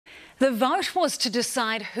The vote was to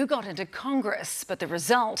decide who got into Congress, but the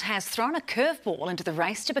result has thrown a curveball into the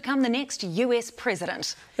race to become the next US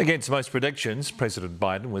president. Against most predictions, President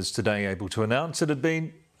Biden was today able to announce it had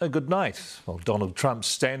been a good night, while Donald Trump's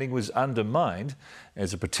standing was undermined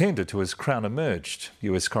as a pretender to his crown emerged.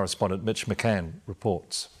 US correspondent Mitch McCann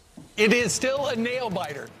reports. It is still a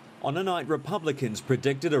nail-biter. On a night Republicans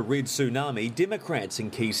predicted a red tsunami, Democrats in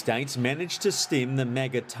key states managed to stem the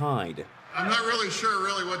MAGA tide. I'm not really sure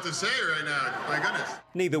what to say right now, my goodness.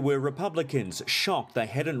 Neither were Republicans, shocked they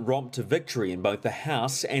hadn't romped to victory in both the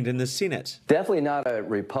House and in the Senate. Definitely not a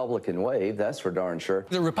Republican wave, that's for darn sure.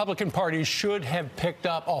 The Republican Party should have picked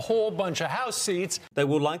up a whole bunch of House seats. They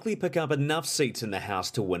will likely pick up enough seats in the House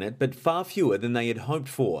to win it, but far fewer than they had hoped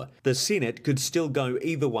for. The Senate could still go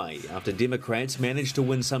either way after Democrats managed to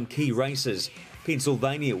win some key races.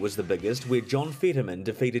 Pennsylvania was the biggest, where John Fetterman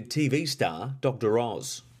defeated TV star Dr.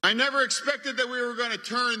 Oz. I never expected that we were going to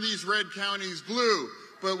turn these red counties blue,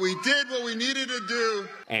 but we did what we needed to do.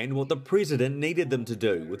 And what the president needed them to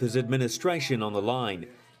do, with his administration on the line.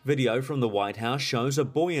 Video from the White House shows a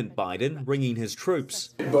buoyant Biden ringing his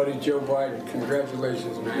troops. Hey buddy, Joe Biden,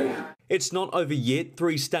 congratulations, man. It's not over yet.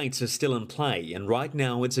 3 states are still in play, and right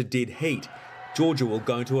now it's a dead heat. Georgia will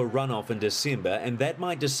go to a runoff in December, and that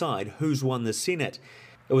might decide who's won the Senate.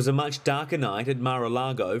 It was a much darker night at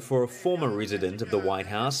Mar-a-Lago for a former resident of the White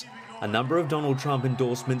House. A number of Donald Trump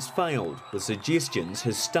endorsements failed, with suggestions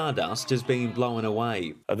his stardust is being blown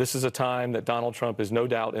away. This is a time that Donald Trump is no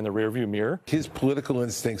doubt in the rearview mirror. His political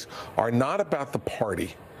instincts are not about the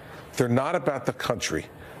party. They're not about the country.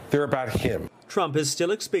 They're about him. Trump is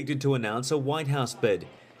still expected to announce a White House bid.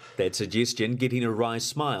 That suggestion getting a wry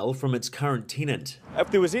smile from its current tenant.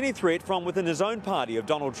 If there was any threat from within his own party of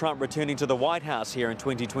Donald Trump returning to the White House here in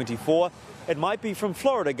 2024, it might be from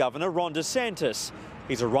Florida Governor Ron DeSantis.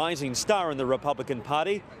 He's a rising star in the Republican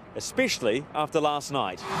Party, especially after last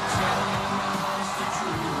night.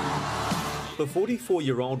 The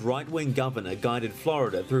 44-year-old right-wing governor guided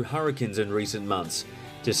Florida through hurricanes in recent months.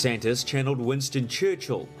 DeSantis channeled Winston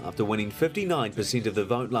Churchill after winning 59% of the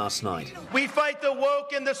vote last night. We fight the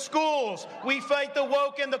woke in the schools. We fight the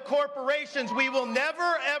woke in the corporations. We will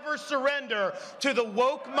never, ever surrender to the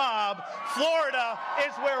woke mob. Florida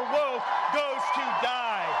is where woke goes to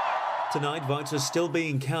die. Tonight, votes are still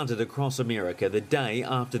being counted across America the day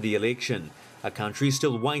after the election. A country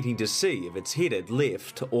still waiting to see if it's headed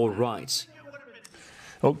left or right.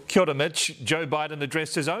 Well, kia ora, Mitch. Joe Biden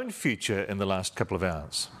addressed his own future in the last couple of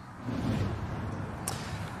hours.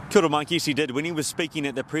 Kia ora, Mike. Yes, he did. When he was speaking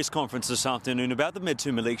at the press conference this afternoon about the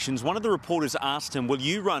midterm elections, one of the reporters asked him, will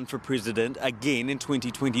you run for president again in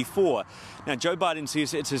 2024? Now, Joe Biden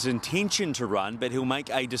says it's his intention to run, but he'll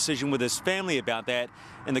make a decision with his family about that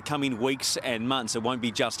in the coming weeks and months. It won't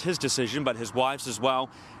be just his decision, but his wife's as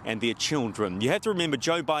well, and their children. You have to remember,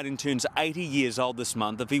 Joe Biden turns 80 years old this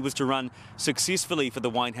month. If he was to run successfully for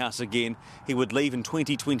the White House again, he would leave in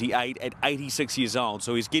 2028 at 86 years old.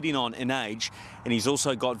 So he's getting on in age, and he's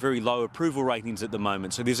also got very low approval ratings at the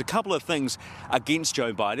moment. So there's a couple of things against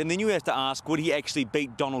Joe Biden. Then you have to ask, would he actually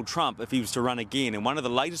beat Donald Trump if he was to run again? And one of the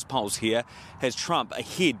latest polls here has Trump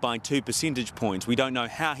ahead by 2 percentage points. We don't know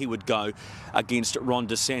how he would go against Ron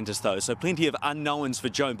DeSantis, though. So plenty of unknowns for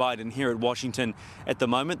Joe Biden here at Washington at the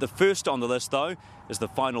moment. The first on the list, though, is the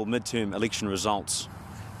final midterm election results.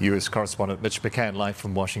 US correspondent Mitch McCann live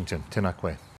from Washington. Tēnā koe.